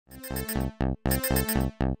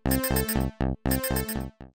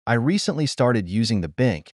I recently started using the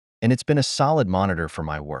BenQ, and it's been a solid monitor for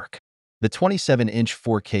my work. The 27-inch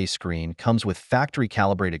 4K screen comes with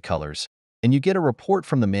factory-calibrated colors, and you get a report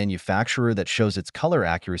from the manufacturer that shows its color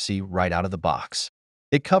accuracy right out of the box.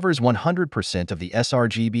 It covers 100% of the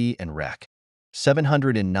sRGB and Rec.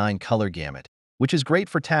 709 color gamut, which is great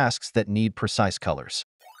for tasks that need precise colors.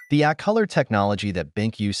 The color technology that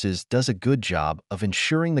BenQ uses does a good job of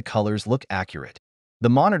ensuring the colors look accurate. The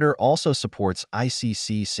monitor also supports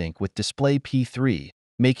ICC sync with Display P3,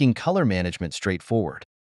 making color management straightforward.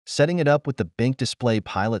 Setting it up with the BenQ Display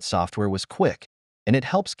Pilot software was quick, and it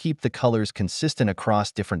helps keep the colors consistent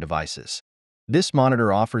across different devices. This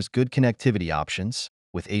monitor offers good connectivity options,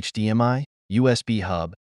 with HDMI, USB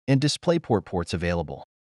hub, and DisplayPort ports available.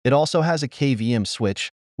 It also has a KVM switch,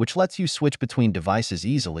 which lets you switch between devices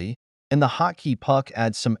easily, and the hotkey puck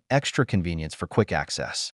adds some extra convenience for quick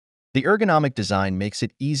access. The ergonomic design makes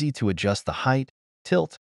it easy to adjust the height,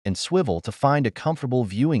 tilt, and swivel to find a comfortable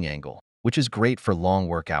viewing angle, which is great for long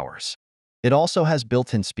work hours. It also has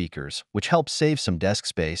built-in speakers, which help save some desk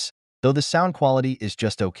space, though the sound quality is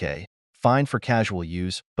just okay, fine for casual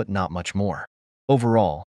use, but not much more.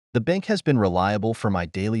 Overall, the BenQ has been reliable for my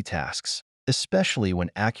daily tasks, especially when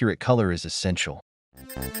accurate color is essential.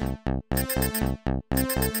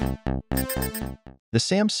 The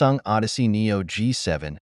Samsung Odyssey Neo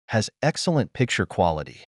G7 has excellent picture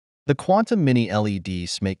quality. The Quantum Mini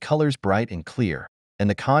LEDs make colors bright and clear, and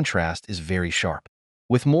the contrast is very sharp.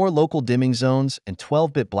 With more local dimming zones and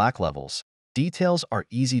 12-bit black levels, details are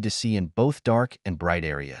easy to see in both dark and bright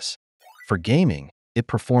areas. For gaming, it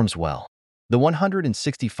performs well. The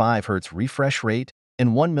 165 Hz refresh rate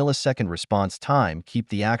and 1 millisecond response time keep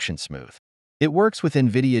the action smooth. It works with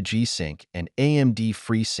NVIDIA G-Sync and AMD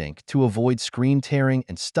FreeSync to avoid screen tearing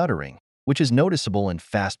and stuttering, which is noticeable in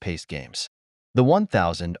fast-paced games. The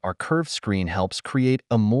 1000R curved screen helps create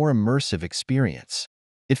a more immersive experience.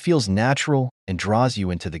 It feels natural and draws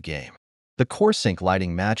you into the game. The CoreSync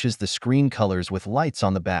lighting matches the screen colors with lights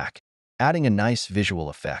on the back, adding a nice visual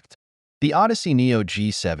effect. The Odyssey Neo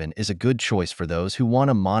G7 is a good choice for those who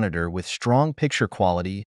want a monitor with strong picture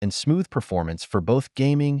quality and smooth performance for both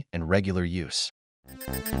gaming and regular use.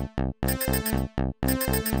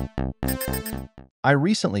 I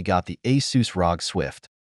recently got the ASUS ROG Swift,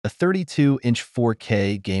 a 32-inch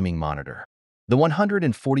 4K gaming monitor. The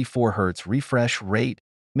 144 Hz refresh rate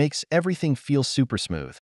makes everything feel super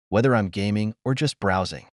smooth, whether I'm gaming or just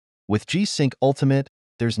browsing. With G-Sync Ultimate,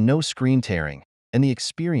 there's no screen tearing, and the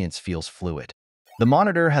experience feels fluid. The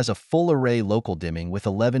monitor has a full-array local dimming with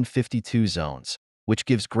 1152 zones, which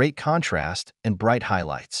gives great contrast and bright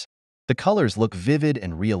highlights. The colors look vivid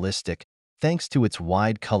and realistic thanks to its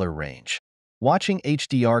wide color range. Watching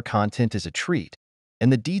HDR content is a treat,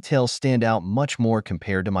 and the details stand out much more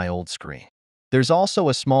compared to my old screen. There's also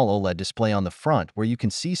a small OLED display on the front where you can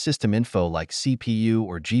see system info like CPU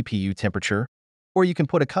or GPU temperature, or you can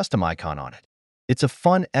put a custom icon on it. It's a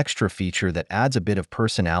fun extra feature that adds a bit of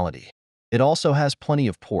personality. It also has plenty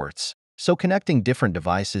of ports, so connecting different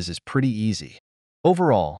devices is pretty easy.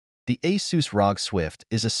 Overall, the ASUS ROG Swift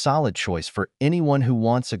is a solid choice for anyone who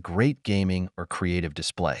wants a great gaming or creative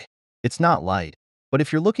display. It's not light, but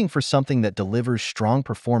if you're looking for something that delivers strong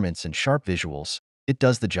performance and sharp visuals, it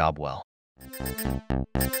does the job well.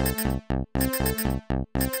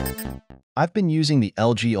 I've been using the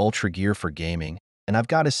LG UltraGear for gaming, and I've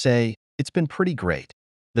got to say, it's been pretty great.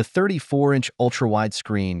 The 34-inch ultra-wide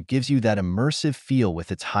screen gives you that immersive feel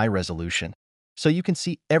with its high resolution, so you can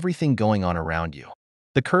see everything going on around you.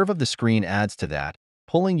 The curve of the screen adds to that,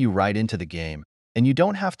 pulling you right into the game, and you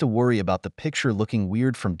don't have to worry about the picture looking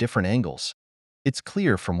weird from different angles. It's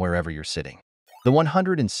clear from wherever you're sitting. The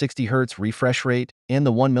 160 Hz refresh rate and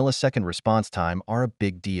the 1 millisecond response time are a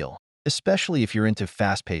big deal, especially if you're into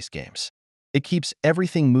fast-paced games. It keeps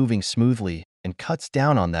everything moving smoothly and cuts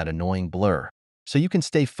down on that annoying blur, so you can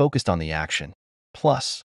stay focused on the action.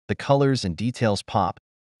 Plus, the colors and details pop,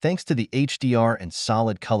 thanks to the HDR and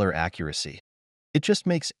solid color accuracy. It just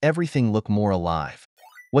makes everything look more alive.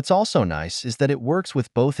 What's also nice is that it works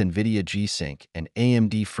with both NVIDIA G-Sync and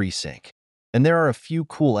AMD FreeSync. And there are a few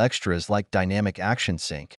cool extras like Dynamic Action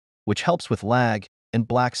Sync, which helps with lag, and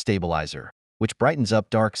Black Stabilizer, which brightens up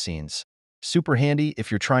dark scenes. Super handy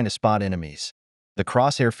if you're trying to spot enemies. The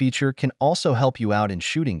crosshair feature can also help you out in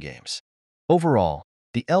shooting games. Overall,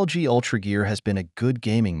 the LG UltraGear has been a good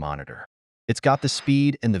gaming monitor. It's got the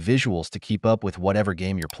speed and the visuals to keep up with whatever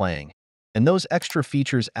game you're playing, and those extra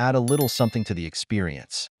features add a little something to the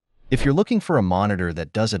experience. If you're looking for a monitor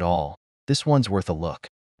that does it all, this one's worth a look.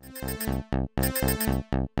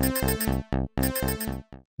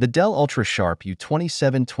 The Dell UltraSharp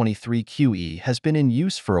U2723QE has been in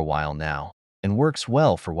use for a while now and works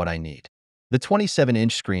well for what I need. The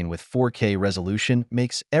 27-inch screen with 4K resolution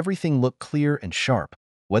makes everything look clear and sharp,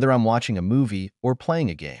 whether I'm watching a movie or playing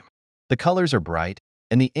a game. The colors are bright,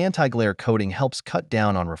 and the anti-glare coating helps cut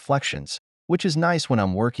down on reflections, which is nice when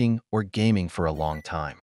I'm working or gaming for a long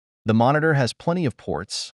time. The monitor has plenty of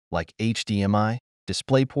ports, like HDMI,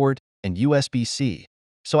 DisplayPort, and USB-C,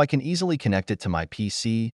 so I can easily connect it to my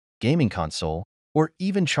PC, gaming console, or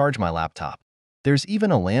even charge my laptop. There's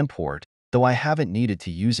even a LAN port, though I haven't needed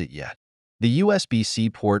to use it yet. The USB-C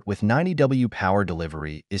port with 90W power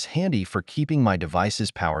delivery is handy for keeping my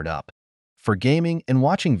devices powered up. For gaming and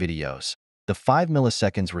watching videos, the 5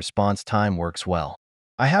 milliseconds response time works well.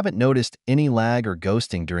 I haven't noticed any lag or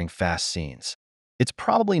ghosting during fast scenes. It's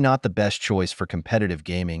probably not the best choice for competitive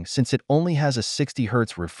gaming since it only has a 60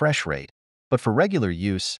 Hz refresh rate, but for regular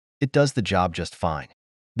use, it does the job just fine.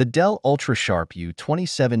 The Dell UltraSharp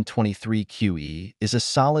U2723QE is a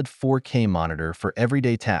solid 4K monitor for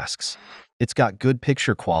everyday tasks. It's got good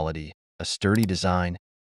picture quality, a sturdy design,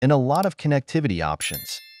 and a lot of connectivity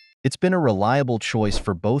options. It's been a reliable choice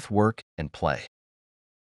for both work and play.